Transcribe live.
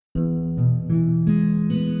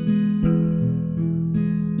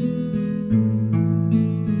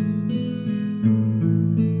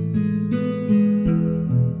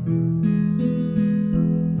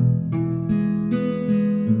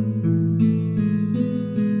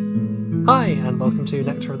Hi, and welcome to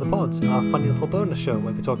Nectar of the Pods, our funny little bonus show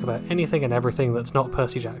where we talk about anything and everything that's not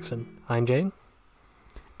Percy Jackson. I'm Jane.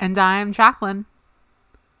 And I'm Jacqueline.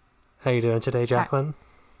 How you doing today, Jacqueline?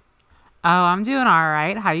 Oh, I'm doing all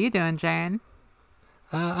right. How you doing, Jane?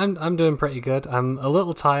 I'm doing pretty good. I'm a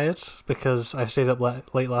little tired because I stayed up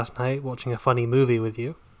late last night watching a funny movie with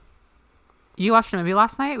you. You watched a movie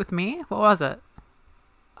last night with me? What was it?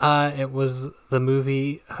 It was the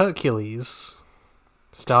movie Hercules.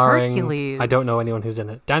 Starring... Hercules. I don't know anyone who's in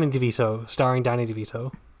it. Danny DeVito. Starring Danny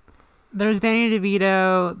DeVito. There's Danny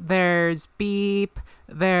DeVito. There's Beep.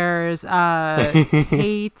 There's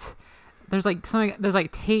Tate. There's like something. There's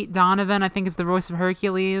like Tate Donovan, I think, is the voice of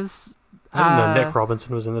Hercules. I didn't know Nick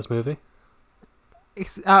Robinson was in this movie.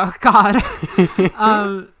 Oh God.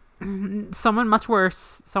 Someone much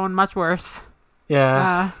worse.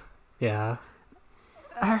 Yeah. Yeah.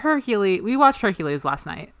 Hercules. We watched Hercules last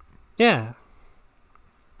night. Yeah.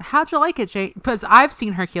 How'd you like it, Jay? Because I've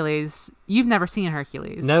seen Hercules. You've never seen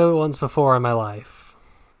Hercules. Never once before in my life.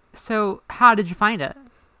 So how did you find it?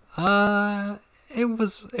 It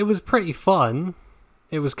was pretty fun.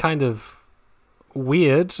 It was kind of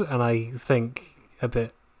weird, and I think a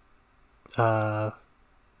bit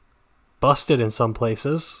busted in some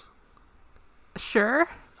places. Sure.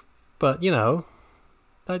 But you know,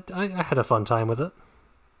 I had a fun time with it.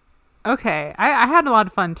 Okay, I had a lot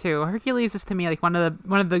of fun too. Hercules is to me like one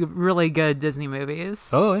of the really good Disney movies.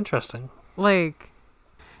 Oh, interesting. Like,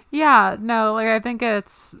 yeah, no, like I think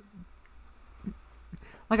it's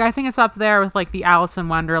up there with like the Alice in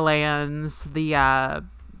Wonderlands. The I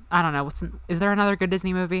don't know, is there another good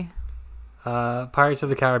Disney movie? Pirates of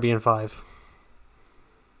the Caribbean 5.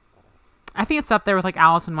 I think it's up there with like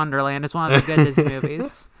Alice in Wonderland as one of the good Disney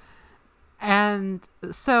movies. And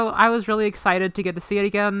so I was really excited to get to see it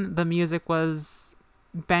again. The music was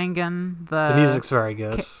banging. The music's very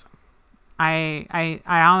good. I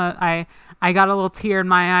got a little tear in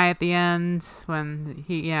my eye at the end when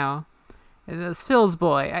he, it was Phil's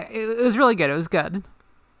boy. It was really good. It was good.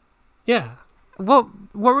 Yeah. What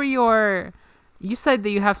were your? You said that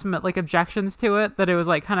you have some like objections to it. That it was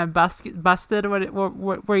like kind of busted.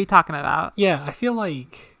 What were you talking about? Yeah, I feel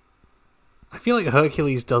like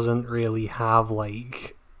Hercules doesn't really have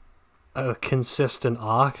like a consistent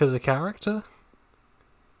arc as a character.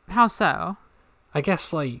 How so? I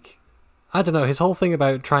guess like, I don't know, his whole thing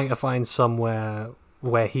about trying to find somewhere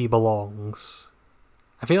where he belongs,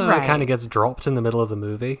 I feel like that kind of gets dropped in the middle of the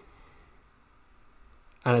movie.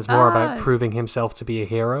 And it's more about proving himself to be a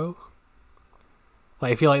hero.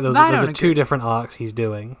 Like, I feel like those are two different arcs he's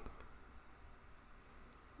doing.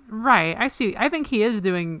 Right, I see. I think he is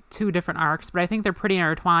doing two different arcs, but I think they're pretty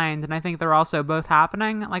intertwined, and I think they're also both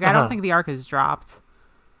happening. Like, I don't think the arc is dropped.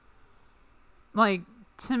 Like,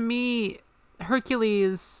 to me,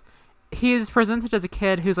 Hercules, he is presented as a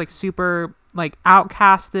kid who's, like, super, like,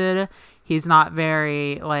 outcasted. He's not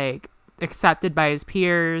very, like, accepted by his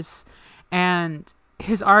peers, and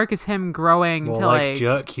his arc is him growing more to, like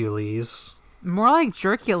Jerkules. More like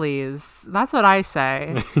Jerkules. That's what I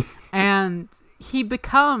say. And he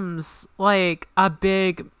becomes like a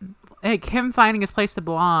big, like him finding his place to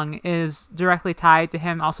belong is directly tied to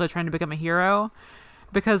him also trying to become a hero,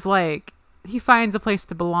 because like he finds a place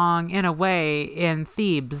to belong in a way in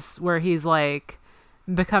Thebes where he's like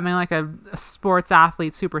becoming like a sports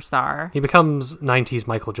athlete superstar. He becomes 90s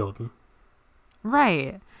Michael Jordan.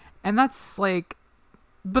 Right. And that's like,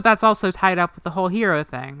 but that's also tied up with the whole hero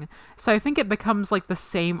thing. So I think it becomes like the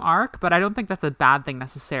same arc, but I don't think that's a bad thing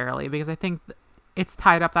necessarily, because I think it's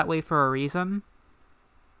tied up that way for a reason.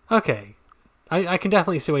 Okay. I can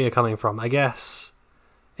definitely see where you're coming from. I guess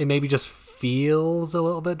it maybe just feels a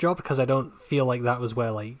little bit dropped because I don't feel like that was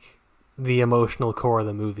where like the emotional core of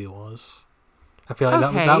the movie was. I feel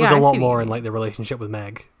like that was a lot more in like the relationship with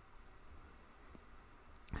Meg.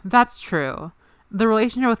 That's true. The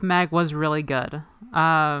relationship with Meg was really good.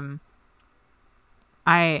 I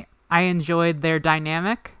enjoyed their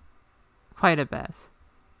dynamic quite a bit.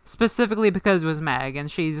 Specifically because it was Meg,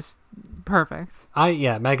 and she's perfect.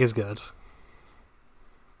 Meg is good.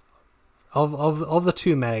 Of the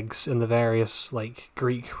two Megs in the various like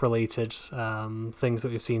Greek related things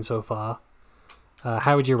that we've seen so far,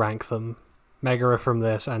 how would you rank them? Megara from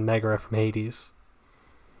this and Megara from Hades.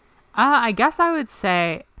 I guess I would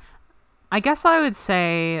say that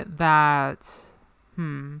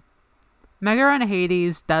Megara in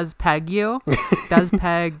Hades does peg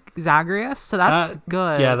Zagreus, so that's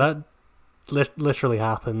good. Yeah, that literally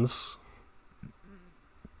happens.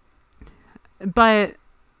 But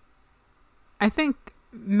I think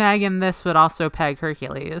Meg in this would also peg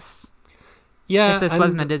Hercules. Yeah, if this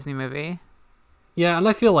wasn't a Disney movie. Yeah, and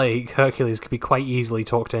I feel like Hercules could be quite easily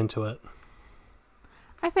talked into it.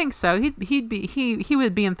 I think so. He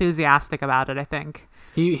would be enthusiastic about it, I think.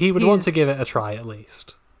 He would want to give it a try at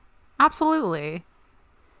least. Absolutely.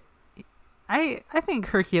 I think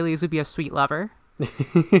Hercules would be a sweet lover.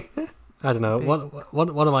 I don't know.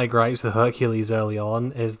 One of my gripes with Hercules early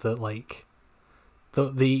on is that like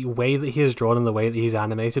the way that he is drawn and the way that he's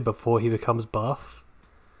animated before he becomes buff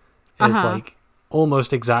is like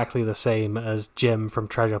almost exactly the same as Jim from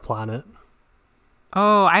Treasure Planet.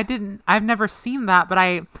 Oh, I've never seen that, but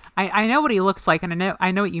I know what he looks like, and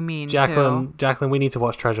I know what you mean. Jacqueline, we need to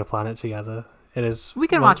watch Treasure Planet together. It is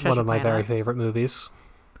one of my very favorite movies.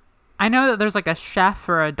 I know that there's like a chef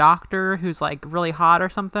or a doctor who's like really hot or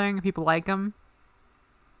something. People like him.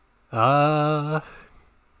 I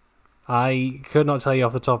could not tell you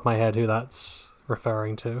off the top of my head who that's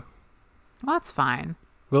referring to. Well, that's fine.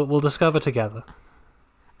 We'll discover together.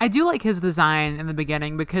 I do like his design in the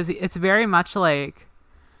beginning because it's very much like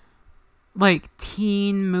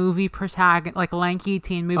teen movie protagonist, like lanky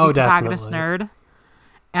teen movie protagonist nerd,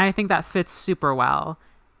 and I think that fits super well.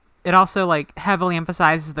 It also like heavily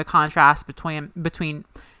emphasizes the contrast between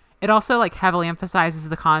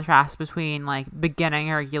like beginning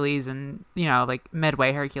Hercules and like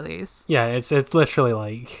midway Hercules. Yeah, it's literally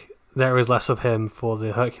like there is less of him for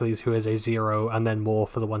the Hercules who is a zero, and then more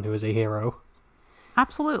for the one who is a hero.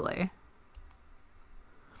 Absolutely.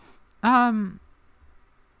 There's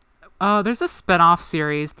a spin-off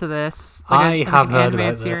series to this. I have heard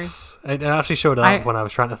about this. It actually showed up when I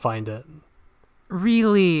was trying to find it.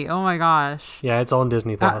 Really? Oh my gosh. Yeah, it's on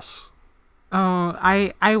Disney Plus.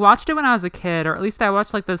 I watched it when I was a kid, or at least I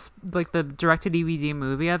watched like the direct-to-DVD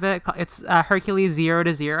movie of it. It's Hercules 0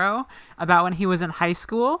 to 0, about when he was in high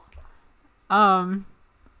school. And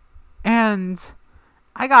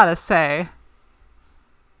I gotta say,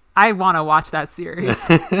 I want to watch that series.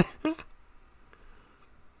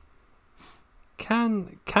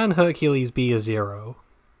 Can Hercules be a zero?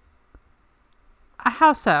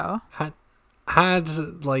 How so? Had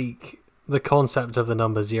like the concept of the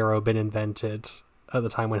number 0 been invented at the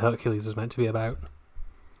time when Hercules was meant to be about?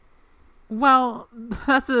 Well,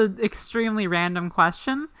 that's an extremely random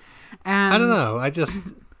question. And I don't know.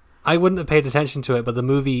 I wouldn't have paid attention to it, but the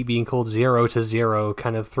movie being called 0 to 0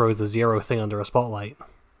 kind of throws the zero thing under a spotlight.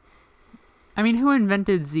 I mean, who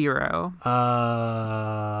invented 0?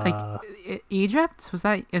 Like Egypt?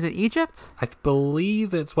 Is it Egypt? I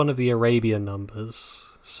believe it's one of the Arabian numbers,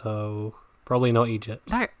 so probably not Egypt.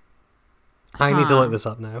 I need to look this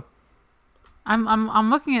up now. I'm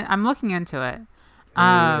looking into it.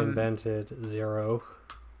 Who invented 0?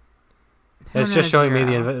 It's just showing me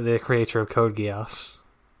the creator of Code Geass.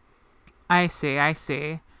 I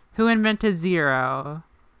see. Who invented 0?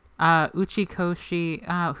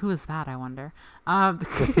 Uchikoshi. Who is that, I wonder?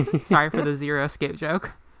 Sorry for the Zero Escape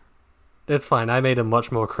joke. It's fine. I made a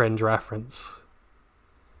much more cringe reference.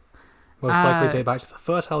 Most likely date back to the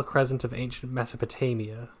Fertile Crescent of ancient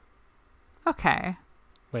Mesopotamia. Okay.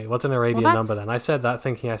 Wait, what's an Arabian number then? I said that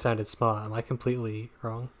thinking I sounded smart. Am I completely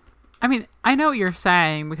wrong? I mean, I know what you're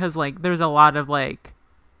saying because like there's a lot of like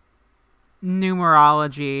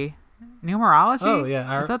numerology. Numerology? Oh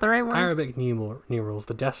yeah, is that the right word? Arabic numerals.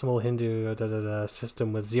 The decimal Hindu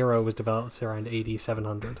system with 0 was developed around AD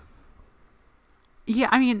 700. Yeah,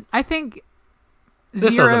 I mean, I think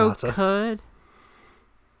this 0 could.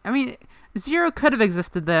 I mean, 0 could have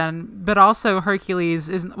existed then, but also Hercules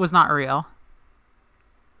was not real.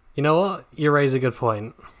 You know what? You raise a good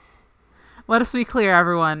point. Let us be clear,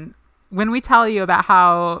 everyone. When we tell you about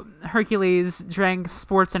how Hercules drank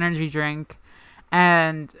sports energy drink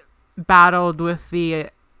and battled with the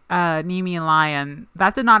Nemean lion,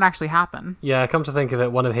 that did not actually happen. Yeah, come to think of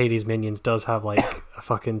it, one of Hades' minions does have like a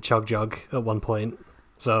fucking chug jug at one point.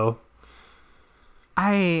 So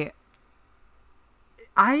I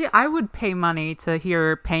would pay money to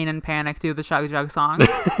hear Pain and Panic do the Chug Jug song.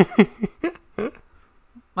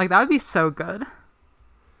 Like, that would be so good.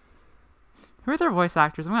 Who are their voice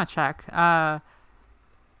actors? I'm gonna check.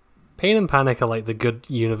 Pain and Panic are like the good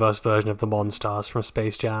universe version of the Monstars from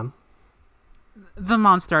Space Jam. The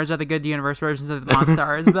Monstars are the good universe versions of the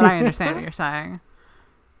Monstars, but I understand what you're saying.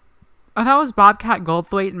 Oh, that was Bobcat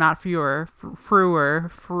Goldthwait and Matt Frewer.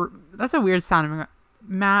 That's a weird sounding.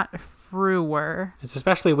 Matt Frewer. It's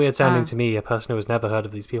especially weird sounding to me, a person who has never heard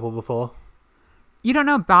of these people before. You don't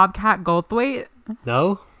know Bobcat Goldthwait?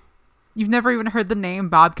 No. You've never even heard the name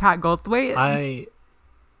Bobcat Goldthwait? I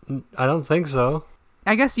don't think so.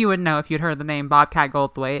 I guess you would know if you'd heard the name Bobcat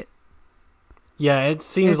Goldthwait. Yeah, it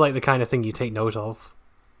seems like the kind of thing you take note of.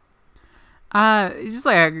 He's just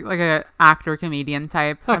like a actor comedian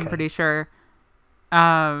type. Okay. I'm pretty sure.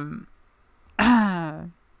 um,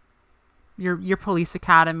 your police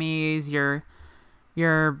academies, your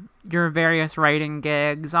various writing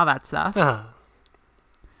gigs, all that stuff.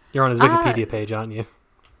 You're on his Wikipedia page, aren't you?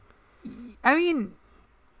 I mean,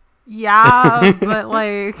 yeah, but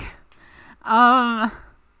like,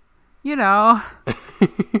 you know,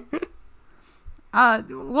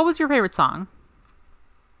 what was your favorite song?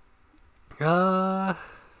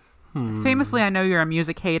 Famously, I know you're a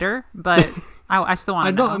music hater, but I still want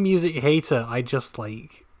to know. I'm not a music hater. I just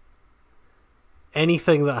like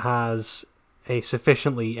anything that has a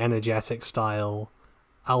sufficiently energetic style.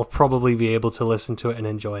 I'll probably be able to listen to it and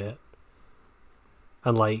enjoy it.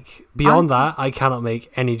 And like beyond that, I cannot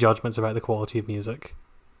make any judgments about the quality of music.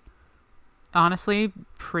 Honestly,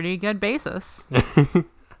 pretty good basis.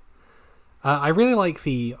 I really like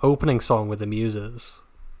the opening song with the muses.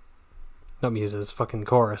 Not muses, fucking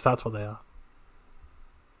chorus. That's what they are.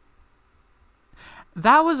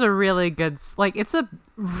 That was a really good, like, it's a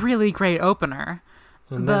really great opener.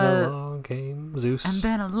 And then along came Zeus. And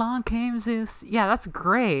then along came Zeus. Yeah, that's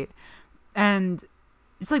great. And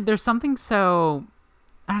it's like there's something so,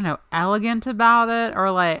 I don't know, elegant about it,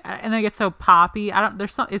 or like, and they get so poppy.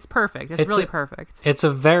 It's perfect. It's really perfect. It's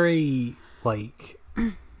a very like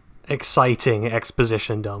exciting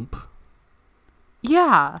exposition dump.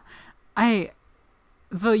 Yeah.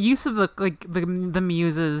 The use of the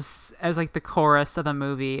muses as like the chorus of the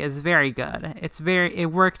movie is very good.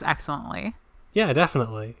 It works excellently. Yeah,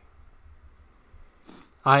 definitely.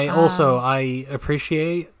 I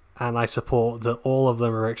appreciate and I support that all of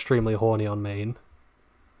them are extremely horny on main.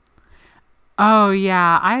 Oh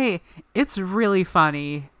yeah, it's really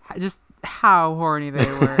funny just how horny they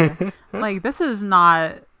were. Like this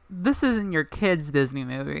isn't your kid's Disney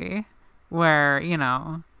movie where, you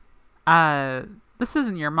know, this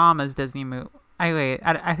isn't your mama's Disney movie. I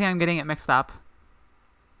think I'm getting it mixed up.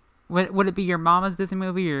 Would it be your mama's Disney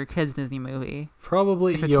movie or your kid's Disney movie?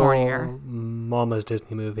 Probably your mama's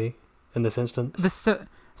Disney movie in this instance.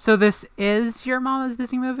 So this is your mama's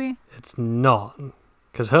Disney movie? It's not,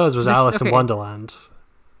 because hers was Alice in Wonderland.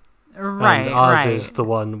 Right, and ours is the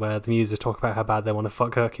one where the muses talk about how bad they want to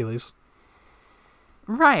fuck Hercules.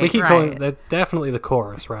 Right, we keep calling they're definitely the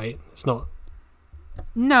chorus, right? It's not.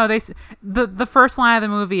 No, the first line of the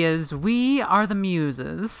movie is "We are the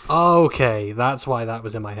muses." Okay, that's why that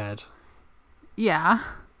was in my head. Yeah.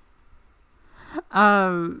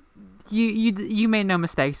 You made no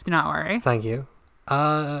mistakes. Do not worry. Thank you.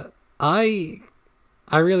 I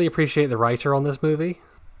really appreciate the writer on this movie,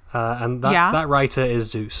 and that writer is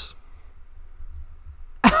Zeus.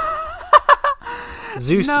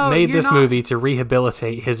 Zeus made this movie to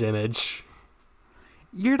rehabilitate his image.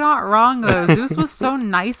 You're not wrong, though. Zeus was so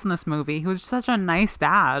nice in this movie. He was such a nice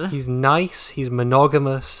dad. He's nice. He's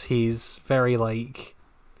monogamous. He's very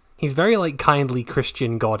kindly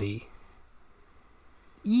Christian goddy.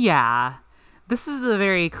 Yeah. This is a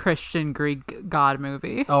very Christian Greek god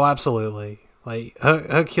movie. Oh, absolutely. Like,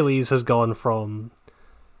 Hercules has gone from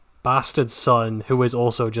bastard son, who is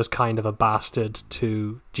also just kind of a bastard,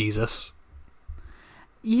 to Jesus.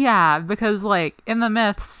 Yeah, because, like, in the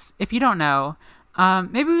myths, if you don't know,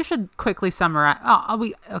 maybe we should quickly summarize.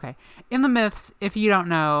 Okay. In the myths, if you don't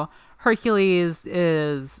know, Hercules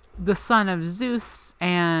is the son of Zeus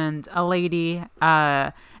and a lady,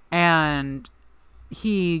 and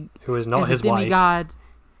who is not his demigod. Wife.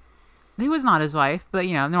 He was not his wife, but,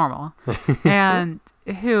 you know, normal. And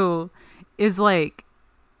who is like,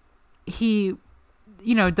 he,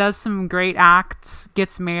 you know, does some great acts,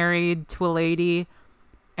 gets married to a lady,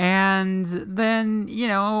 and then, you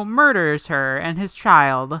know, murders her and his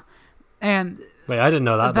child. And wait, I didn't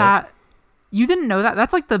know that. You didn't know that?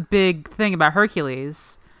 That's like the big thing about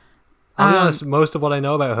Hercules. I'll be honest, most of what I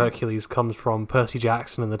know about Hercules comes from Percy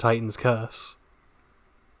Jackson and the Titan's Curse.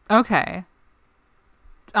 Okay.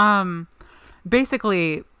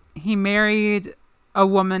 Basically, he married a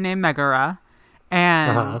woman named Megara,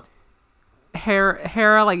 and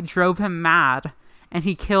Hera like drove him mad, and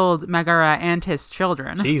he killed Megara and his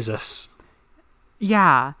children. Jesus.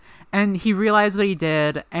 Yeah, and he realized what he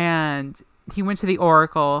did, and he went to the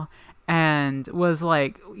Oracle and was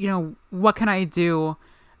like, you know, what can I do?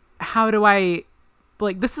 How do I,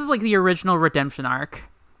 like, this is like the original redemption arc.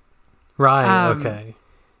 Right, okay.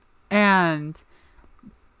 And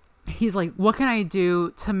he's like, what can I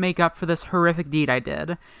do to make up for this horrific deed I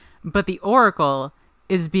did? But the Oracle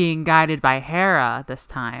is being guided by Hera this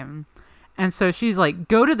time. And so she's like,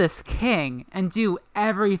 go to this king and do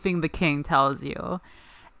everything the king tells you.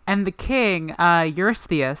 And the king,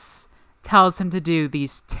 Eurystheus, tells him to do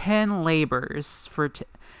these 10 labors for...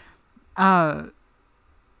 and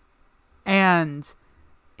And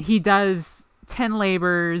he does 10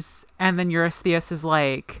 labors, and then Eurystheus is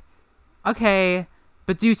like, okay,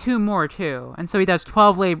 but do 2 more too. And so he does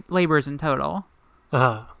 12 labors in total.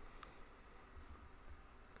 Uh-huh.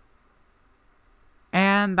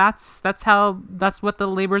 And that's what the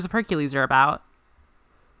labors of Hercules are about.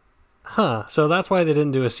 Huh. So that's why they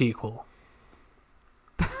didn't do a sequel.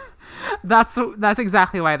 That's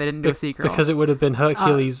exactly why they didn't do a sequel. Because it would have been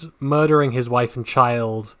Hercules murdering his wife and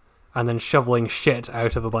child and then shoveling shit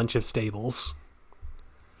out of a bunch of stables.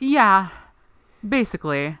 Yeah,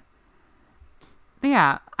 basically.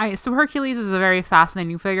 Yeah, so Hercules is a very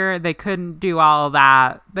fascinating figure. They couldn't do all of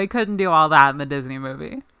that. They couldn't do all that in the Disney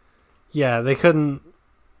movie. Yeah, they couldn't.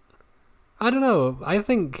 I don't know. I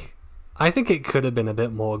think it could have been a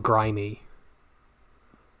bit more grimy.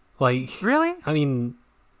 Like, really? I mean,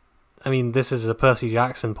 this is a Percy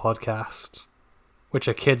Jackson podcast, which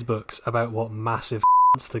are kids' books about what massive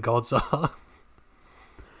the gods are.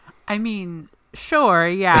 I mean, sure,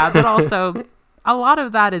 yeah, but also a lot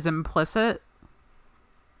of that is implicit.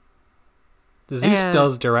 Zeus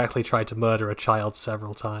does directly try to murder a child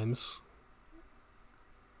several times.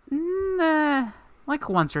 Nah, like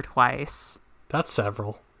once or twice. That's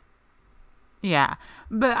several. Yeah,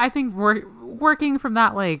 but I think we're working from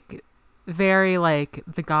that, like, very, like,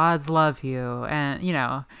 the gods love you, and, you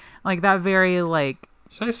know, like, that very, like...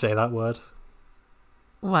 Should I say that word?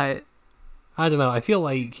 What? I don't know. I feel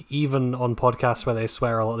like even on podcasts where they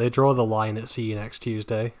swear a lot, they draw the line at "see you next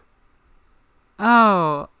Tuesday."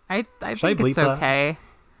 Oh, I think it's okay.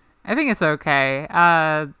 I think it's okay.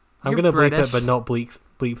 I'm going to bleep it, but not bleep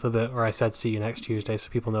the bit where I said "see you next Tuesday,"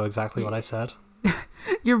 so people know exactly what I said.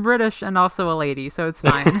 You're British and also a lady, so it's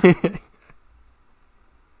fine.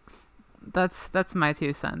 That's my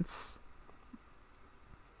 2 cents.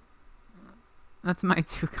 That's my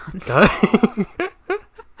 2 cents.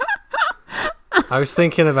 I was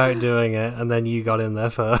thinking about doing it, and then you got in there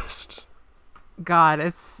first. God,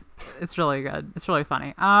 it's really good. It's really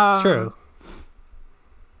funny. It's true.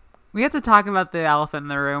 We have to talk about the elephant in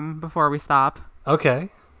the room before we stop. Okay.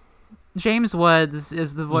 James Woods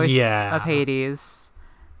is the voice of Hades.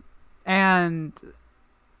 And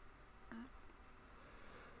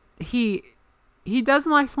he does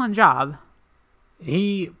an excellent job.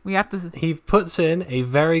 He puts in a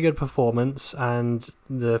very good performance, and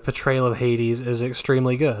the portrayal of Hades is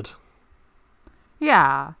extremely good.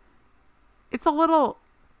 Yeah. It's a little,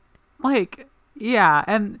 like, yeah,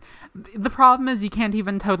 and the problem is you can't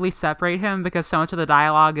even totally separate him because so much of the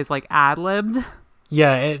dialogue is, like, ad-libbed.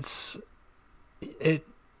 Yeah,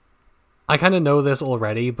 I kind of know this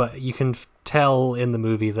already, but you can tell in the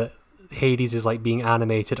movie that Hades is, like, being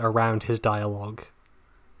animated around his dialogue.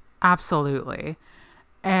 Absolutely.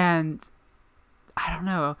 And I don't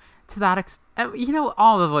know, to that extent, you know,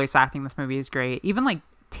 all the voice acting in this movie is great. Even, like,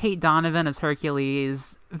 Tate Donovan as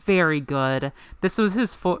Hercules, very good. This was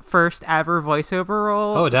his first ever voiceover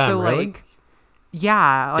role. Oh, damn, so, really? Like,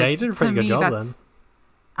 yeah. Like, yeah, he did a pretty good job then.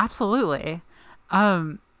 Absolutely.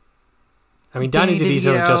 I mean, Danny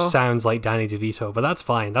DeVito just sounds like Danny DeVito, but that's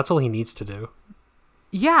fine. That's all he needs to do.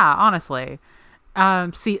 Yeah, honestly.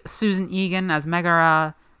 Susan Egan as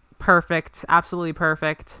Megara, perfect. Absolutely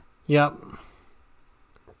perfect. Yep.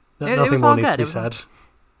 Nothing more needs to be said.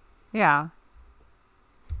 Yeah.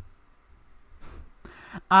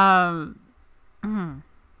 I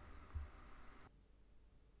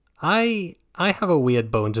have a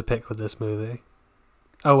weird bone to pick with this movie.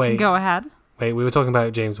 Oh wait. Go ahead. Wait, we were talking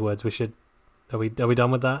about James Woods. Are we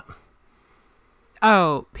done with that?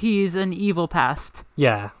 Oh, he's an evil pest.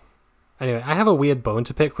 Yeah. Anyway, I have a weird bone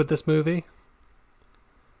to pick with this movie.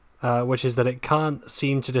 Which is that it can't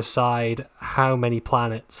seem to decide how many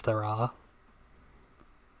planets there are.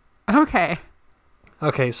 Okay.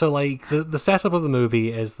 Okay, so like the setup of the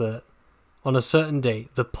movie is that on a certain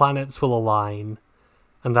date the planets will align,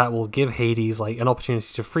 and that will give Hades like an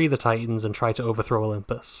opportunity to free the Titans and try to overthrow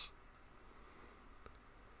Olympus.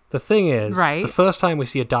 The thing is, the first time we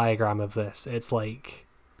see a diagram of this, it's like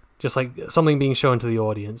just like something being shown to the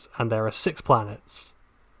audience, and there are 6 planets.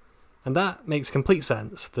 And that makes complete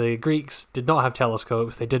sense. The Greeks did not have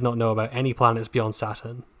telescopes, they did not know about any planets beyond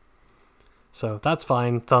Saturn. So that's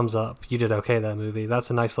fine, thumbs up, you did okay there, movie. That's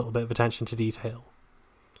a nice little bit of attention to detail.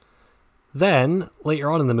 Then,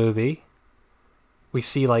 later on in the movie, we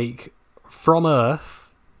see, like, from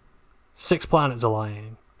Earth, 6 planets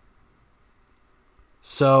aligning.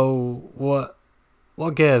 So, what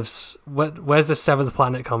gives? Where's the 7th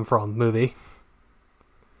planet come from, movie?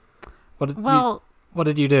 What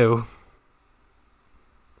did you do?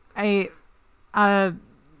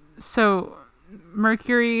 So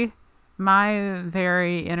Mercury, my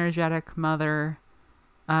very energetic mother,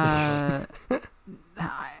 don't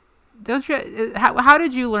you? How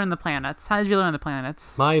did you learn the planets? How did you learn the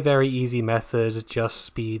planets? My very easy method just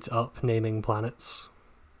speeds up naming planets.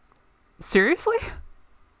 Seriously?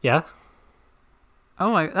 Yeah.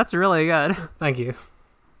 Oh my, that's really good. Thank you.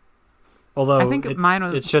 Although I think mine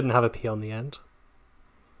was... it shouldn't have a P on the end.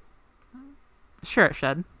 Sure, it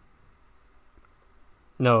should.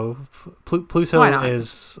 No, Pluto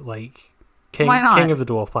is like king of the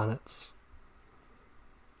dwarf planets.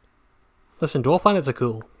 Listen, dwarf planets are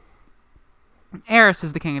cool. Eris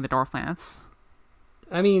is the king of the dwarf planets.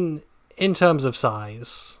 I mean, in terms of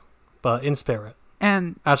size, but in spirit.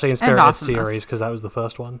 And actually, in spirit, it's Ceres because that was the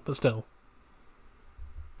first one. But still.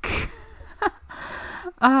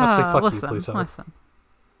 Actually, fuck you, Pluto. Listen.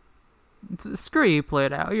 Screw you,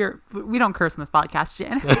 Pluto. We don't curse in this podcast,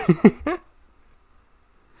 Jane.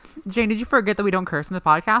 Jane, did you forget that we don't curse in the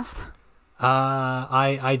podcast?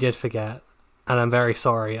 I did forget, and I'm very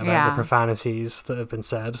sorry about the profanities that have been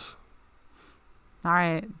said. All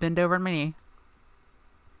right, bend over on my knee.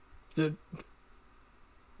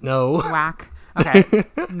 No. Whack. Okay.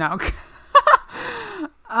 No.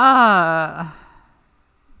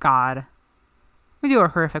 God. We do a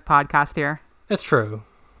horrific podcast here. It's true.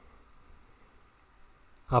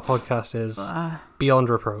 Our podcast is beyond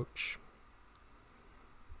reproach.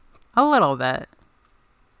 A little bit.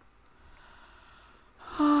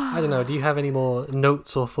 I don't know. Do you have any more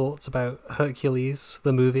notes or thoughts about Hercules,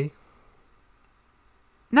 the movie?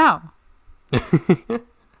 No.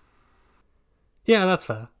 Yeah, that's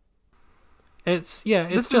fair. It's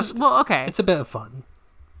just okay. It's a bit of fun.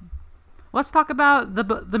 Let's talk about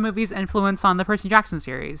the movie's influence on the Percy Jackson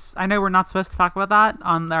series. I know we're not supposed to talk about that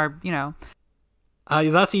on our,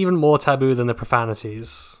 that's even more taboo than the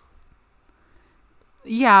profanities.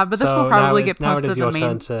 Yeah, but this will probably get posted. Now it is your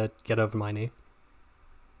turn to get over my knee.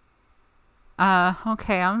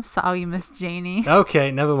 Okay, I'm sorry, Miss Janie.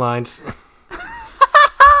 Okay, never mind.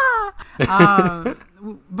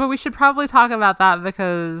 But we should probably talk about that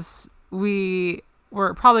because we're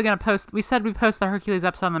probably going to post... We said we post the Hercules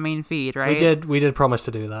episode on the main feed, right? We did promise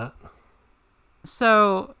to do that.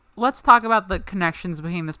 So, let's talk about the connections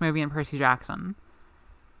between this movie and Percy Jackson.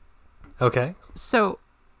 Okay. So,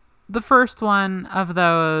 the first one of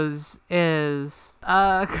those is...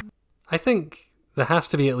 I think there has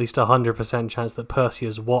to be at least 100% chance that Percy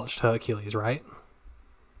has watched Hercules, right?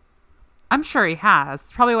 I'm sure he has.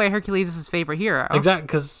 It's probably why Hercules is his favorite hero. Exactly,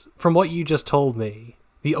 because from what you just told me,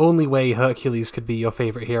 the only way Hercules could be your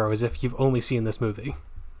favorite hero is if you've only seen this movie.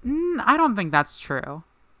 I don't think that's true.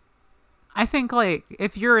 I think,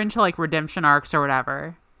 if you're into, redemption arcs or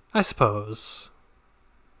whatever. I suppose.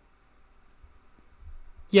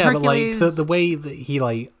 Yeah, Hercules... but, the way that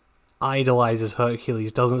he, idolizes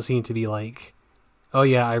Hercules doesn't seem to be oh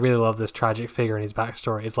yeah, I really love this tragic figure in his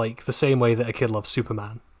backstory. It's, the same way that a kid loves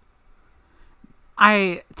Superman.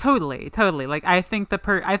 I totally. I think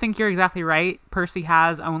you're exactly right. Percy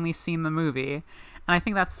has only seen the movie, and I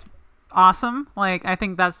think that's awesome. I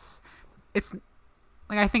think it's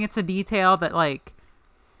a detail that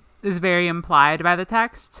is very implied by the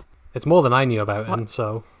text. It's more than I knew about him,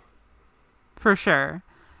 so for sure.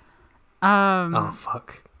 Oh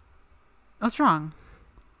fuck! What's wrong?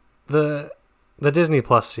 The Disney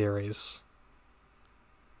Plus series.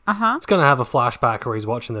 It's gonna have a flashback where he's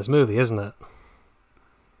watching this movie, isn't it?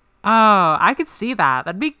 Oh, I could see that.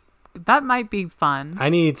 That might be fun. I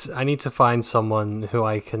need to find someone who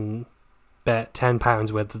I can bet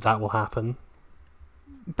 £10 with that will happen.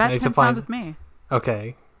 Bet £10 with me.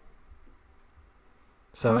 Okay.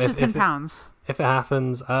 So how much is £10? If it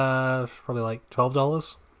happens, probably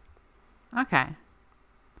 $12. Okay.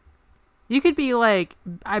 You could be I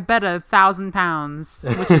bet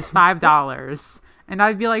 £1,000, which is $5, and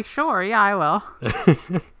I'd be sure, yeah, I will.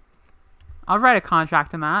 I'll write a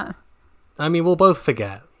contract on that. I mean, we'll both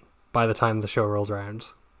forget by the time the show rolls around.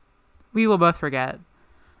 We will both forget.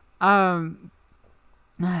 There's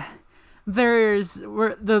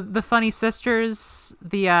the Funny Sisters.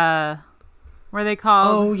 What are they called?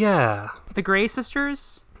 Oh yeah, the Grey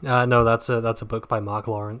Sisters. No, that's a book by Mark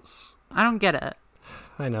Lawrence. I don't get it.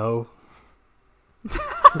 I know.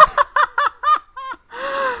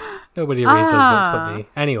 Nobody reads those books but me.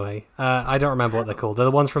 Anyway, I don't remember what they're called. They're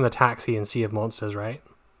the ones from The Taxi and Sea of Monsters, right?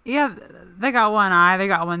 Yeah, they got one eye, they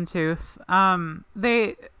got one tooth.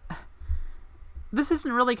 This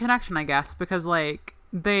isn't really connection, I guess, because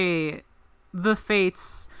the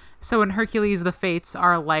Fates. So in Hercules, the Fates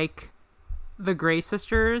are like the Grey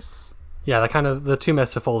Sisters. Yeah, the two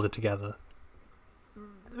myths are folded together.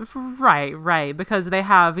 Right, because they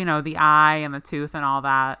have the eye and the tooth and all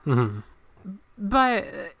that. Mm-hmm. But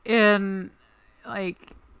in,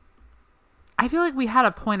 like, I feel like we had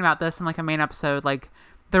a point about this in, like, a main episode. Like,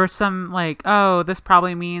 there was some, like, oh, this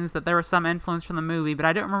probably means that there was some influence from the movie, but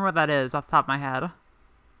I don't remember what that is off the top of my head.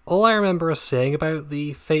 All I remember us saying about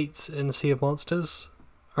the Fates in Sea of Monsters,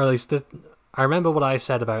 or at least I remember what I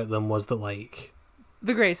said about them was that, like...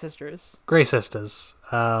 The Grey Sisters. Grey Sisters,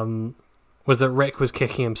 was that Rick was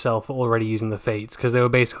kicking himself for already using the Fates, because they were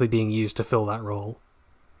basically being used to fill that role.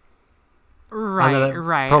 Right,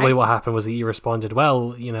 right. Probably what happened was that you responded,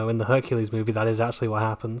 well, you know, in the Hercules movie, that is actually what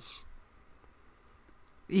happens.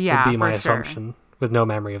 Yeah, would be my assumption, with no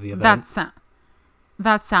memory of the event.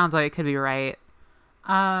 That sounds like it could be right.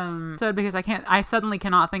 So because I suddenly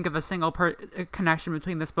cannot think of a single connection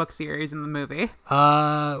between this book series and the movie.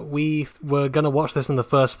 We were gonna watch this in the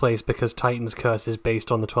first place because Titan's Curse is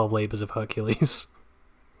based on the 12 Labors of Hercules.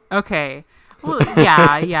 Okay. Well,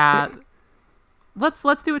 yeah.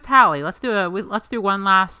 Let's do a tally. Let's do one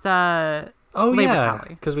last labor tally.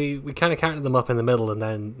 Because we kind of counted them up in the middle and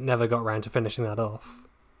then never got around to finishing that off.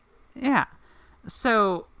 Yeah.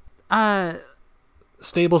 So,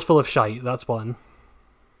 Stables full of shite, that's one.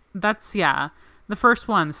 That's, yeah. The first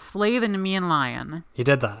one, slay the Nemean lion. You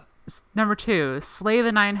did that. Number 2, slay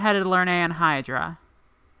the 9-headed Lernaean Hydra.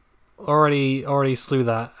 Already slew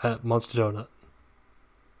that at Monster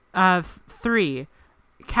Donut. 3,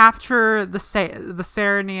 capture the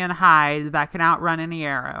Cernian hide that can outrun any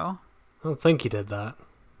arrow. I don't think you did that.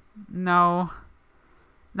 No.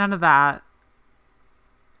 None of that.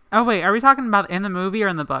 Oh, wait, are we talking about in the movie or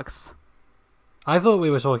in the books? I thought we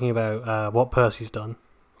were talking about what Percy's done.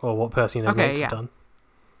 Or what Percy and his mates have done.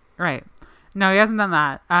 Right. No, he hasn't done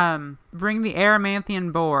that. Bring the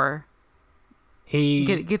Erymanthian boar. He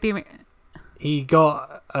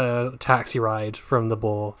got a taxi ride from the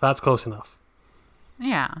boar. That's close enough.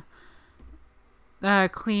 Yeah.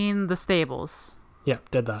 Clean the stables. Yep,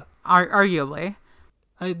 did that. Arguably.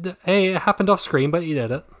 Hey, it happened off screen, but you did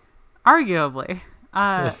it. Arguably.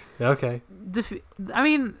 Okay. I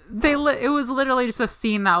mean, it was literally just a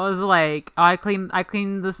scene that was like, oh, I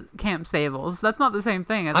cleaned this camp stables. That's not the same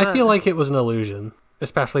thing, is it? I feel like it was an illusion,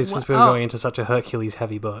 especially since we were going into such a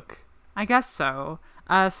Hercules-heavy book. I guess so.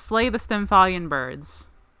 Slay the Stymphalian birds.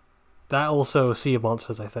 That also Sea of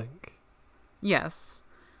Monsters, I think. Yes.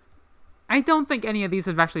 I don't think any of these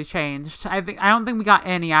have actually changed. I don't think we got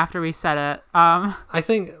any after we said it. I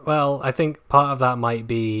think part of that might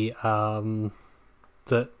be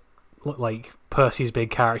that, like, Percy's big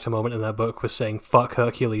character moment in that book was saying, fuck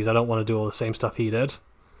Hercules, I don't want to do all the same stuff he did.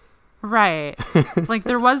 Right. Like,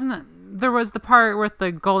 there was the part with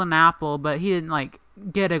the golden apple, but he didn't, like,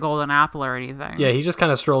 get a golden apple or anything. Yeah, he just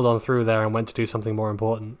kind of strolled on through there and went to do something more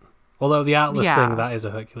important. Although the Atlas thing, that is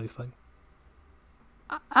a Hercules thing.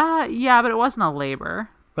 Yeah, but it wasn't a labor.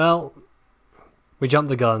 Well, we jumped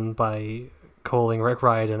the gun by calling Rick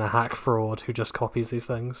Riordan a hack fraud who just copies these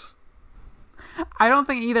things. I don't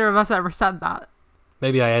think either of us ever said that.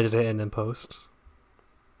 Maybe I edit it in post.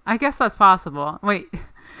 I guess that's possible. Wait,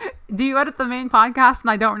 do you edit the main podcast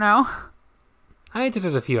and I don't know? I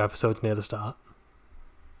edited a few episodes near the start.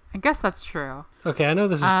 I guess that's true. Okay, I know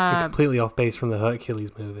this is completely off base from the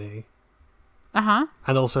Hercules movie. Uh-huh.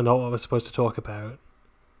 And also not what we're supposed to talk about.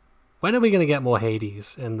 When are we going to get more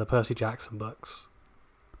Hades in the Percy Jackson books?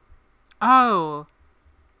 Oh.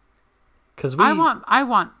 Because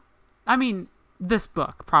I mean, this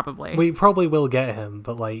book, probably. We probably will get him,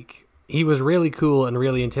 but, like, he was really cool and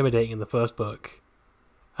really intimidating in the first book.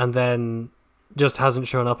 And then just hasn't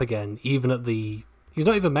shown up again, even at the... He's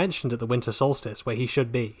not even mentioned at the Winter Solstice, where he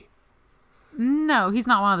should be. No, he's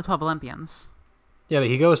not one of the 12 Olympians. Yeah, but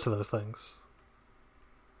he goes to those things.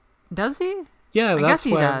 Does he? Yeah, I guess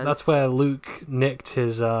he does. That's where Luke nicked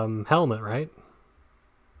his helmet, right?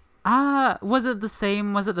 Was it the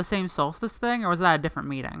same solstice thing, or was that a different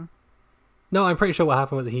meeting? No, I'm pretty sure what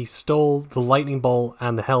happened was he stole the lightning bolt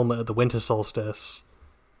and the helmet at the Winter Solstice,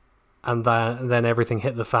 and then everything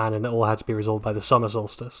hit the fan and it all had to be resolved by the Summer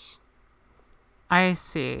Solstice. I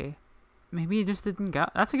see. Maybe he just didn't go.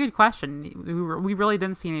 That's a good question. We really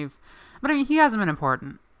didn't see any. But I mean, he hasn't been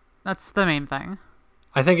important. That's the main thing.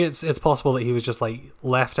 I think it's possible that he was just, like,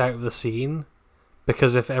 left out of the scene,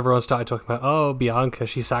 because if everyone started talking about, oh, Bianca,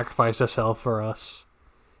 she sacrificed herself for us,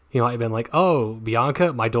 he might have been like, oh,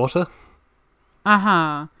 Bianca, my daughter?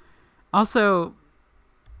 Uh-huh. Also,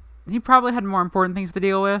 he probably had more important things to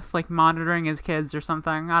deal with, like monitoring his kids or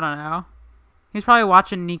something. I don't know. He's probably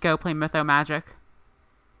watching Nico play Mytho Magic.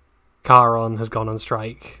 Charon has gone on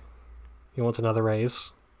strike. He wants another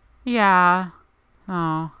raise. Yeah.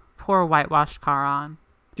 Oh, poor whitewashed Charon.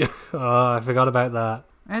 Oh, I forgot about that.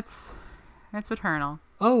 It's eternal.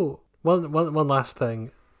 Oh, One last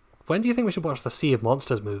thing. When do you think we should watch the Sea of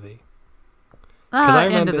Monsters movie? Because I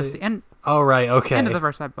remember... End oh, right, okay. End of the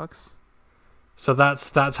first 5 books. So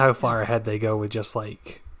that's how far ahead they go with just,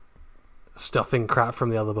 like, stuffing crap from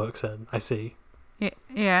the other books in. I see.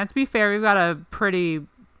 Yeah, to be fair, we've got a pretty...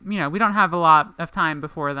 we don't have a lot of time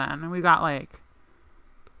before then. And we've got, like,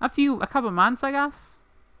 a couple months, I guess.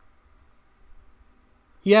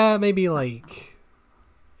 Yeah, maybe, like,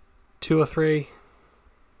 2 or 3.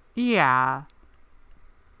 Yeah.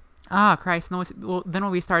 Ah, Christ. Then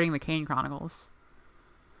we'll be starting the Kane Chronicles.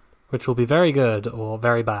 Which will be very good or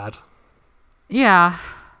very bad. Yeah.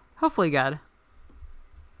 Hopefully good.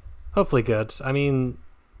 Hopefully good. I mean,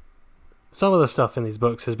 some of the stuff in these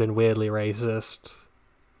books has been weirdly racist.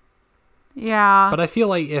 Yeah. But I feel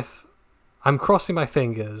like I'm crossing my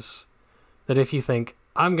fingers that if you think,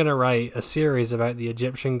 I'm going to write a series about the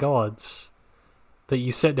Egyptian gods, that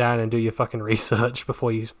you sit down and do your fucking research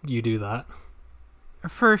before you do that.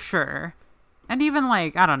 For sure. And even,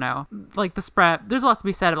 like, I don't know, like, the spread, there's a lot to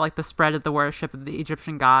be said about, like, the spread of the worship of the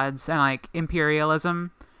Egyptian gods and, like,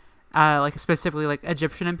 imperialism, like, specifically, like,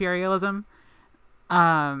 Egyptian imperialism.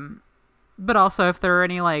 But also, if there are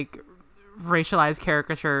any, like, racialized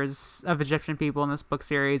caricatures of Egyptian people in this book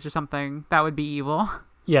series or something, that would be evil.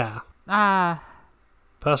 Yeah.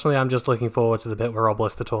 Personally, I'm just looking forward to the bit where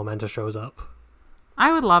Obelisk the Tormentor shows up.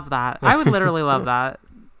 I would love that. I would literally love that.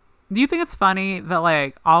 Do you think it's funny that,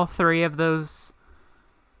 like, all 3 of those,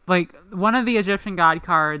 like, one of the Egyptian god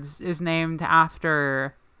cards is named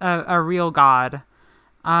after a real god?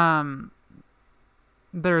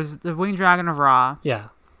 There's the Winged Dragon of Ra. Yeah.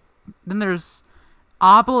 Then there's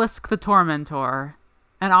Obelisk the Tormentor.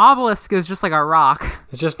 And Obelisk is just like a rock.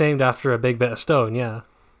 It's just named after a big bit of stone, yeah.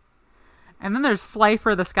 And then there's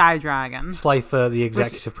Slifer the Sky Dragon. Slifer, the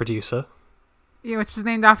executive producer. Yeah, which is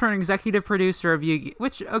named after an executive producer of Yu-Gi-Oh!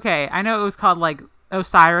 Which, okay, I know it was called, like,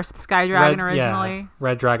 Osiris the Sky Dragon originally. Yeah,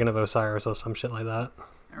 Red Dragon of Osiris or some shit like that.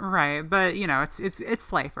 Right, but, it's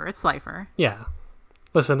Slifer. It's Slifer. Yeah.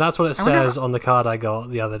 Listen, that's what it says on the card I got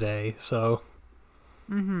the other day, so...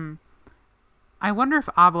 Mm-hmm. I wonder if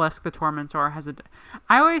Obelisk the Tormentor has a...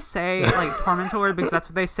 I always say, like, Tormentor because that's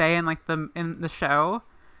what they say in, like, in the show.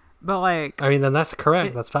 But, like... I mean, then that's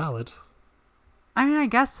correct. That's valid. I mean, I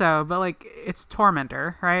guess so, but, like, it's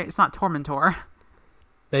Tormentor, right? It's not Tormentor.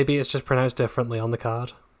 Maybe it's just pronounced differently on the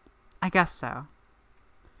card. I guess so.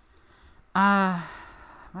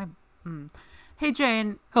 Hey,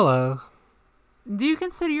 Jane. Hello. Do you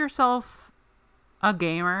consider yourself a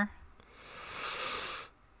gamer?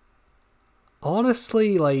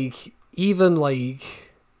 Honestly, like, even,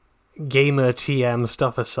 like, gamer TM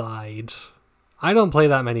stuff aside, I don't play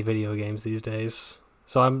that many video games these days,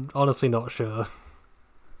 so I'm honestly not sure.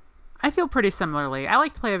 I feel pretty similarly. I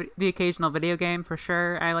like to play the occasional video game for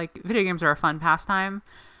sure. Video games are a fun pastime.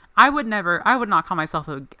 I would not call myself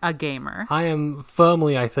a gamer. I am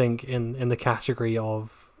firmly, I think, in the category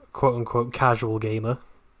of quote-unquote casual gamer.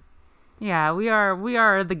 Yeah, we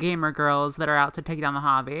are the gamer girls that are out to take down the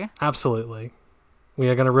hobby. Absolutely. We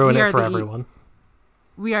are going to ruin it for everyone.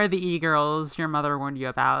 We are the e-girls your mother warned you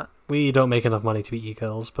about. We don't make enough money to be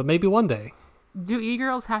e-girls, but maybe one day. Do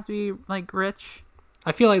e-girls have to be, like, rich?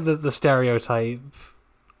 I feel like the stereotype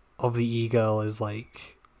of the e-girl is,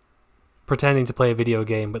 like, pretending to play a video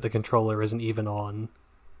game, but the controller isn't even on,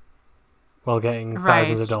 while getting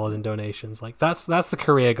thousands of dollars in donations. Like, that's the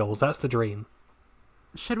career goals. That's the dream.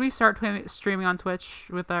 Should we start streaming on Twitch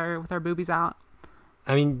with our boobies out?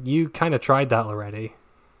 I mean, you kind of tried that already.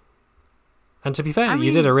 And to be fair,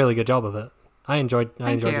 you did a really good job of it. I enjoyed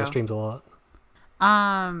your streams a lot.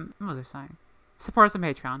 What was I saying? Support us on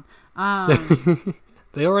Patreon.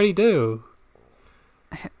 They already do.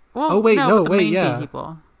 Well, yeah.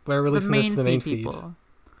 People. We're releasing this to the main feed.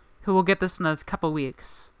 Who will get this in a couple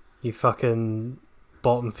weeks. You fucking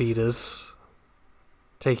bottom feeders.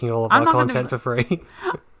 Taking all of our content for free.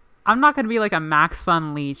 I'm not going to be like a Max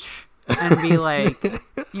Fun leech and be like,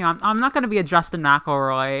 I'm not going to be a Justin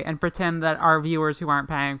McElroy and pretend that our viewers who aren't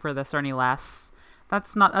paying for this are any less.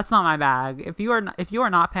 That's not my bag. If you are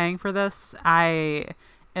not paying for this, I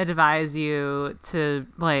advise you to,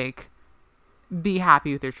 like, be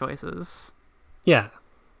happy with your choices. Yeah.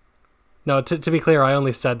 No, to be clear, I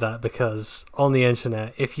only said that because on the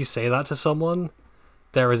internet, if you say that to someone,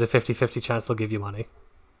 there is a 50-50 chance they'll give you money.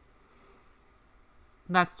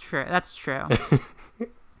 That's true.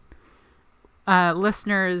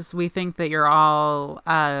 Listeners, we think that you're all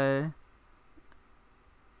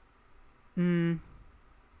we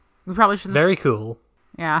probably shouldn't. Very cool.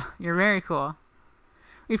 Yeah, you're very cool.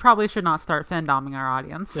 We probably should not start fandoming our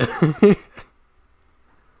audience.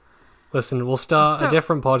 Listen, we'll start a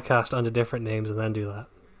different podcast under different names and then do that.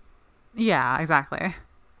 Yeah, exactly.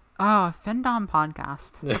 Oh, Findom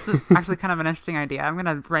podcast. That's actually kind of an interesting idea. I'm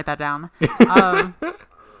gonna write that down.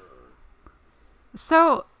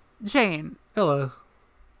 So, Jane. Hello.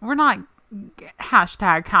 We're not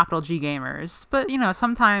hashtag capital G gamers, but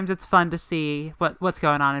sometimes it's fun to see what's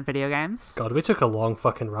going on in video games. God, we took a long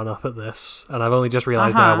fucking run up at this, and I've only just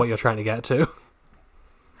realized now what you're trying to get to.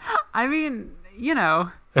 I mean,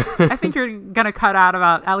 I think you're gonna cut out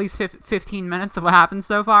about at least 15 minutes of what happened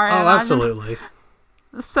so far. Absolutely.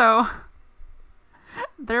 So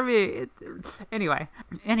anyway,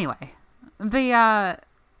 the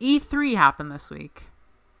E3 happened this week.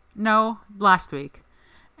 No, last week,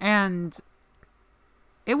 and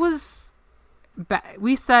it was.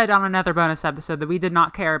 We said on another bonus episode that we did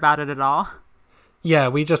not care about it at all. Yeah,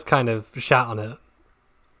 we just kind of shat on it.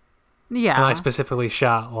 Yeah, and I specifically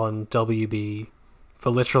shat on WB for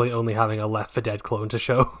literally only having a Left 4 Dead clone to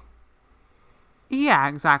show. Yeah,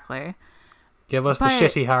 exactly. Give us the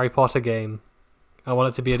shitty Harry Potter game. I want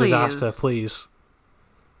it to be a disaster, please.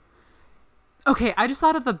 Okay, I just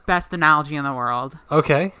thought of the best analogy in the world.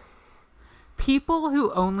 Okay. People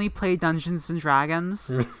who only play Dungeons and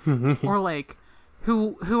Dragons, or like,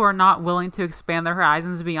 who are not willing to expand their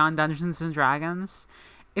horizons beyond Dungeons and Dragons,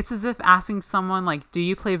 it's as if asking someone, like, do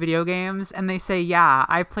you play video games? And they say, yeah,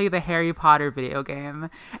 I play the Harry Potter video game.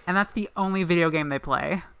 And that's the only video game they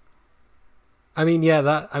play. I mean, yeah,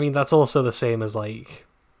 that's also the same as, like,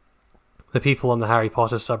 the people on the Harry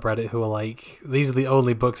Potter subreddit who are like, these are the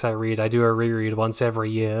only books I read. I do a reread once every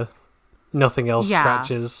year. Nothing else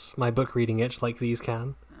scratches my book reading itch like these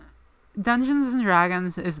can. Dungeons and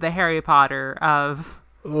Dragons is the Harry Potter of...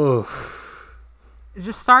 Oof.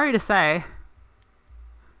 Just sorry to say.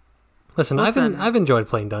 Listen, I've enjoyed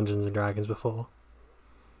playing Dungeons and Dragons before.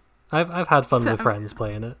 I've had fun with friends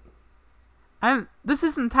playing it. This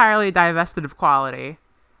is entirely divested of quality.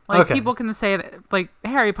 Like, people can say that, like,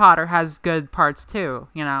 Harry Potter has good parts too.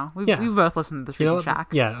 We've both listened to the Shooting Shack.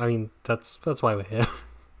 Yeah, I mean that's why we're here.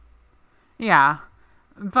 Yeah,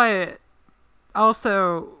 but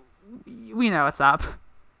also we know what's up.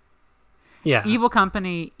 Yeah, evil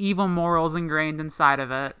company, evil morals ingrained inside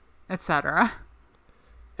of it, etc.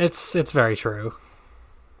 It's very true.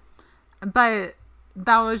 But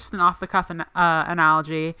that was just an off-the-cuff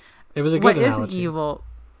analogy. It was a good analogy. What isn't evil...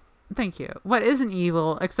 Thank you. What isn't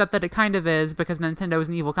evil, except that it kind of is because Nintendo is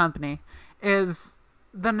an evil company, is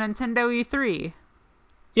the Nintendo E3.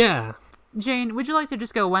 Yeah. Jane, would you like to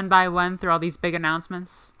just go one by one through all these big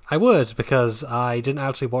announcements? I would, because I didn't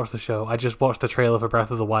actually watch the show. I just watched the trailer for Breath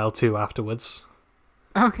of the Wild 2 afterwards.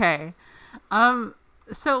 Okay.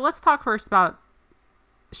 So let's talk first about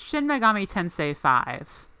Shin Megami Tensei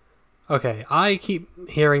 5. Okay, I keep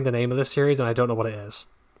hearing the name of this series and I don't know what it is.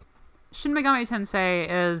 Shin Megami Tensei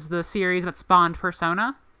is the series that spawned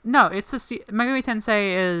Persona. No, Megami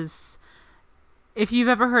Tensei is... If you've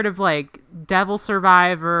ever heard of, like, Devil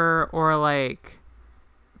Survivor or, like,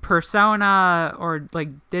 Persona or, like,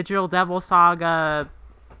 Digital Devil Saga,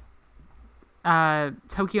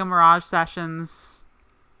 Tokyo Mirage Sessions...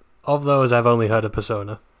 Of those, I've only heard of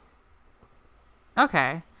Persona.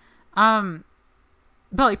 Okay.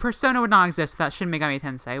 But, like, Persona would not exist without Shin Megami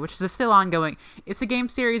Tensei, which is still ongoing. It's a game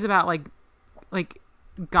series about, like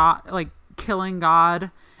God, like, killing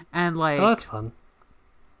God, and, like... Oh, that's fun.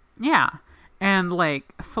 Yeah. And,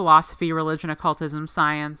 like, philosophy, religion, occultism,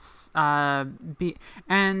 science,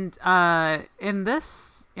 in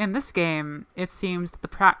this game, it seems that the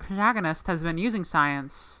protagonist has been using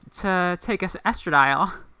science to take us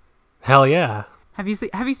estradiol. Hell yeah. Have you seen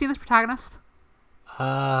this protagonist?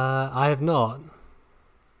 I have not.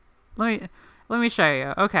 Let me show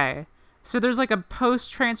you. Okay. So there's like a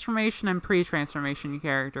post-transformation and pre-transformation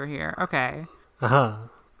character here. Okay. Uh-huh.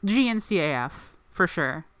 GNCAF, for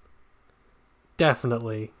sure.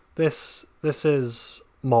 Definitely. This is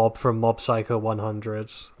Mob from Mob Psycho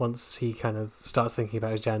 100, once he kind of starts thinking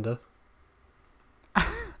about his gender.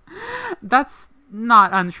 That's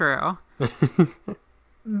not untrue.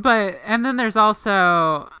 And then there's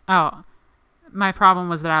also... Oh, my problem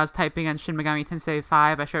was that I was typing in Shin Megami Tensei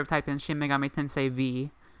 5. I should have typed in Shin Megami Tensei V.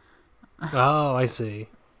 Oh, I see.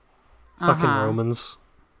 Fucking Romans.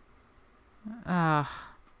 Shout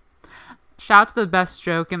out to the best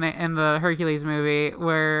joke in the Hercules movie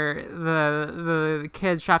where the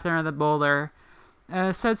kid trapped under the boulder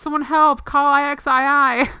said, "Someone help! Call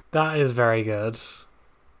IXII!" That is very good.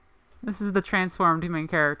 This is the transformed human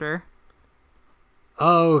character.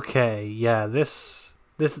 Okay, yeah, this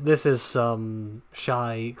is some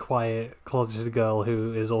shy, quiet, closeted girl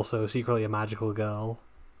who is also secretly a magical girl.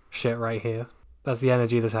 Shit right here. That's the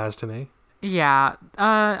energy this has to me. Yeah,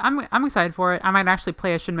 I'm excited for it. I might actually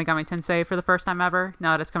play a Shin Megami Tensei for the first time ever,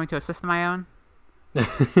 now that it's coming to a system I own.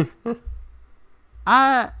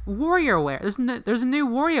 WarioWare. There's a new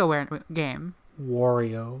WarioWare game.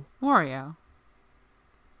 Wario.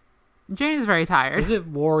 Jane is very tired. Is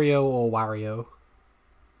it Wario or Wario?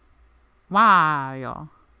 Wario.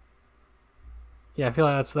 Yeah, I feel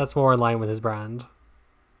like that's more in line with his brand.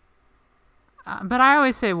 But I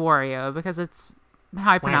always say Wario because it's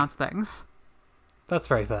how I pronounce things. That's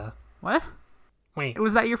very fair. What? Wait.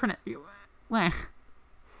 Was that your pronunciation?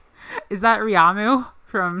 Is that Ryamu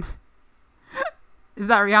from... Is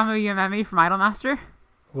that Ryamu Yamemi from Idolmaster?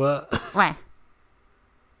 What? Wah.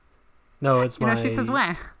 No, it's my... she says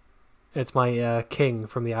wah. It's my king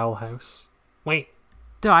from the Owl House. Wait.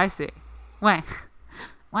 Do I see? Wah.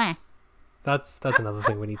 Wah. That's another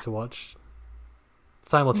thing we need to watch.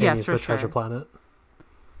 Simultaneous with sure. Treasure Planet.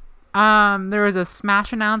 There was a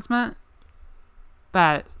Smash announcement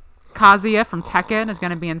that Kazuya from Tekken is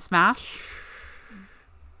going to be in Smash.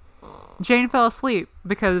 Jane fell asleep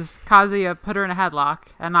because Kazuya put her in a headlock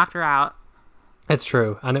and knocked her out. It's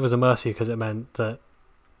true, and it was a mercy because it meant that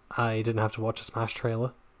I didn't have to watch a Smash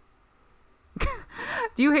trailer.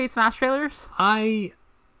 Do you hate Smash trailers?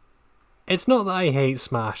 It's not that I hate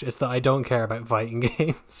Smash, it's that I don't care about fighting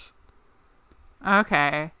games.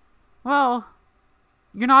 Okay. Well,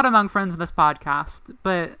 you're not among friends in this podcast,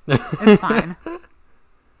 but it's fine.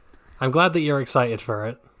 I'm glad that you're excited for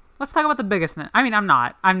it. Let's talk about the biggest... I'm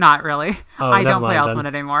not. I'm not really. Oh, I don't play mind, Ultimate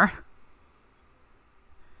anymore.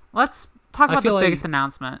 Let's talk about the biggest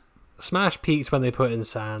announcement. Smash peaked when they put in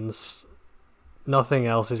Sans. Nothing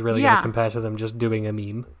else is really going to compare to them just doing a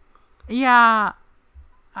meme. Yeah.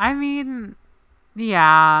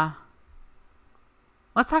 Yeah.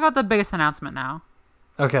 Let's talk about the biggest announcement now.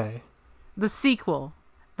 Okay. The sequel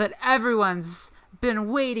that everyone's been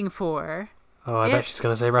waiting for. Oh, I bet she's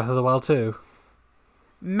going to say Breath of the Wild 2.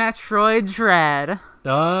 Metroid Dread.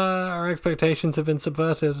 Our expectations have been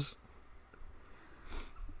subverted.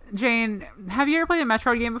 Jane, have you ever played a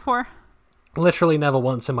Metroid game before? Literally never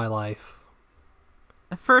once in my life.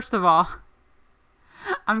 First of all,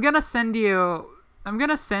 I'm gonna send you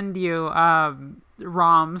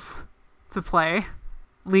ROMs to play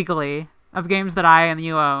legally of games that I and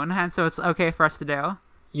you own, and so it's okay for us to do.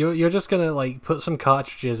 You're just gonna put some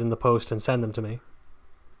cartridges in the post and send them to me.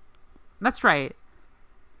 That's right.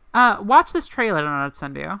 Watch this trailer that I'll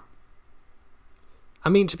send you. I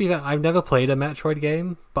mean, to be fair, I've never played a Metroid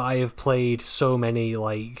game, but I have played so many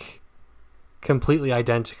completely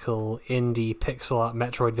identical indie pixel art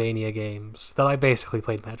Metroidvania games that I basically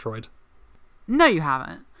played Metroid. No, you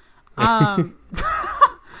haven't.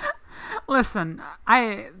 Listen,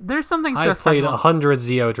 there's something so I've special. played 100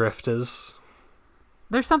 Zeo Drifters.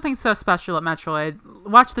 There's something so special at Metroid.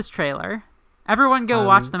 Watch this trailer. Everyone go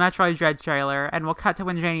watch the Metroid Dread trailer, and we'll cut to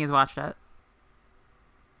when Janie has watched it.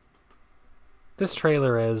 This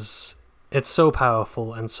trailer it's so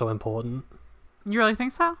powerful and so important. You really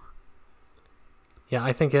think so? Yeah,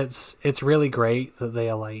 I think it's really great that they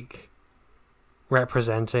are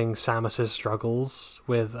representing Samus's struggles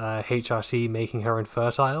with HRT making her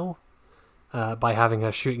infertile by having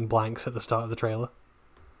her shooting blanks at the start of the trailer.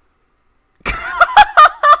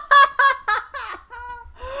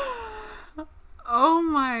 Oh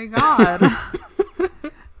my god.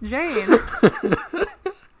 Jane.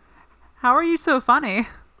 How are you so funny?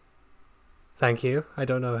 Thank you. I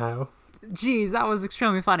don't know how. Jeez, that was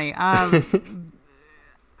extremely funny.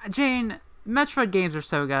 Jane, Metroid games are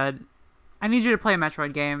so good. I need you to play a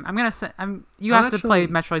Metroid game. You have to play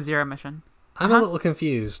Metroid Zero Mission. I'm a little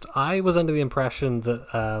confused. I was under the impression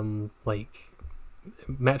that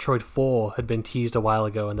Metroid 4 had been teased a while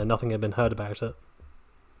ago and then nothing had been heard about it.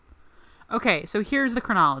 Okay, so here's the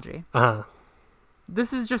chronology. Uh-huh.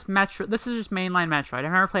 This is just mainline Metroid.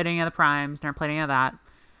 I've never played any of the Primes, never played any of that.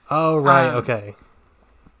 Oh, right, okay.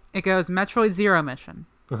 It goes Metroid Zero Mission.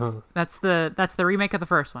 Uh-huh. That's the remake of the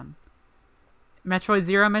first one. Metroid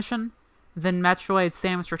Zero Mission, then Metroid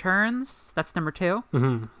Samus Returns, that's number 2.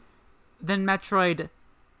 Mm-hmm.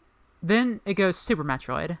 Then it goes Super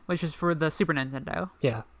Metroid, which is for the Super Nintendo.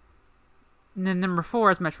 Yeah. And then number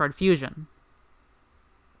 4 is Metroid Fusion.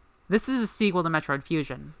 This is a sequel to Metroid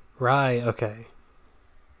Fusion. Right, okay.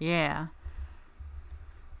 Yeah.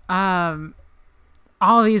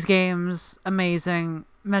 All these games, amazing.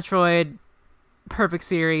 Metroid, perfect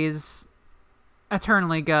series,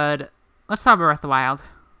 eternally good. Let's talk about Breath of the Wild.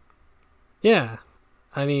 Yeah.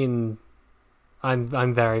 I mean,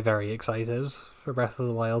 I'm very, very excited for Breath of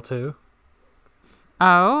the Wild 2.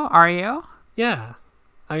 Oh, are you? Yeah.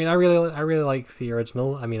 I mean, I really like the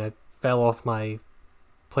original. I mean, I fell off my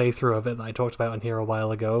playthrough of it that I talked about in here a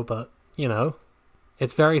while ago, but, you know,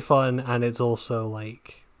 it's very fun, and it's also,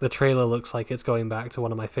 like, the trailer looks like it's going back to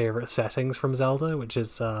one of my favorite settings from Zelda, which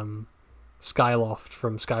is Skyloft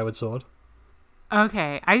from Skyward Sword.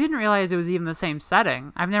 Okay, I didn't realize it was even the same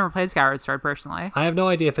setting. I've never played Skyward Sword personally. I have no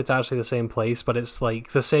idea if it's actually the same place, but it's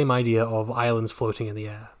like the same idea of islands floating in the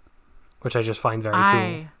air, which I just find very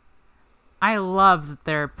cool. I love that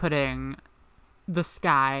they're putting the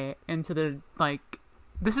sky into the, like,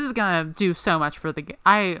 this is gonna do so much for the game.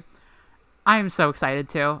 I am so excited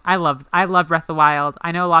too. I love Breath of the Wild.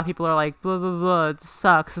 I know a lot of people are like, blah blah blah, it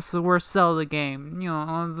sucks. This is the worst Zelda game. You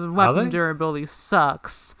know, the weapon durability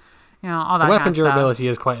sucks. You know, all that. The weapon kind of durability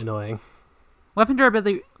stuff. Is quite annoying. Weapon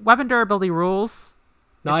durability rules.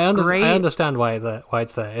 No, I understand why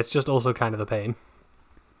it's there. It's just also kind of a pain.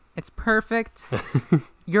 It's perfect.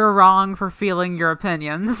 You're wrong for feeling your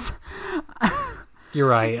opinions. You're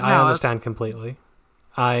right. No, I understand completely.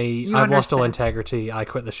 I've lost all integrity. I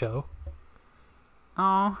quit the show.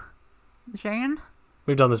 Oh, Jane?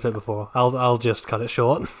 We've done this bit before. I'll just cut it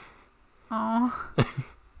short. Oh.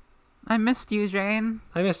 I missed you, Jane.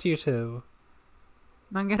 I missed you too.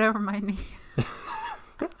 Don't get over my knee.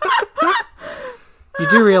 You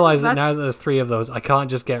do realize that now that there's 3 of those, I can't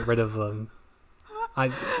just get rid of them.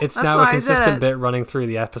 It's now a consistent bit running through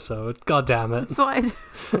the episode. God damn it. So I...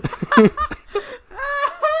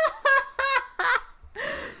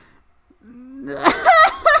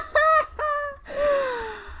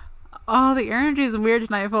 Oh, the energy is weird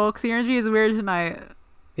tonight, folks. The energy is weird tonight.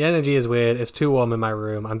 The energy is weird. It's too warm in my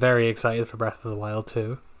room. I'm very excited for Breath of the Wild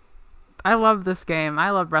too. I love this game. I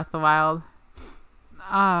love Breath of the Wild.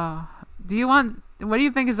 What do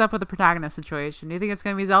you think is up with the protagonist situation? Do you think it's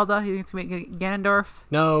going to be Zelda? Do you think it's going to be Ganondorf?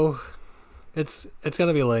 No. It's going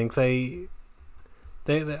to be Link. They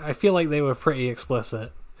I feel like they were pretty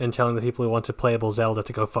explicit in telling the people who wanted playable Zelda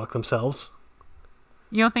to go fuck themselves.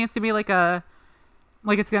 You don't think it's going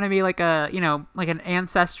to be like an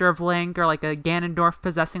ancestor of Link, or like a Ganondorf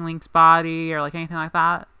possessing Link's body, or like anything like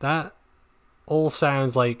that? That all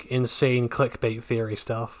sounds like insane clickbait theory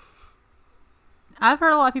stuff. I've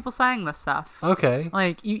heard a lot of people saying this stuff. Okay.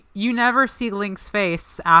 Like, you never see Link's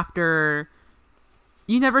face after...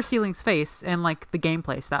 You never see Link's face in, like, the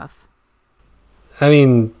gameplay stuff. I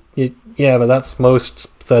mean, yeah, but that's most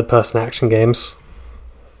third-person action games.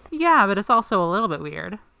 Yeah, but it's also a little bit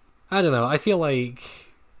weird. I don't know. I feel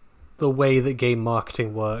like the way that game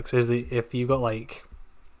marketing works is that if you got, like,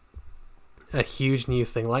 a huge new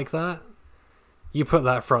thing like that, you put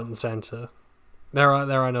that front and center. There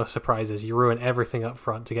are no surprises. You ruin everything up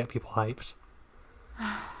front to get people hyped.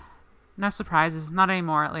 No surprises. Not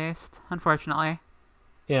anymore, at least. Unfortunately.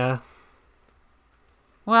 Yeah.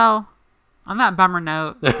 Well, on that bummer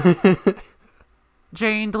note,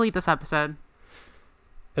 Jane, delete this episode.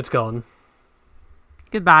 It's gone.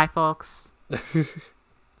 Goodbye, folks.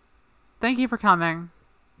 Thank you for coming.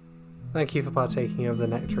 Thank you for partaking of the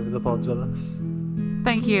nectar of the pods with us.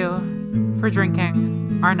 Thank you for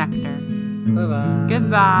drinking our nectar. Bye-bye.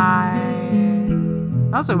 Goodbye.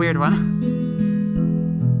 That was a weird one.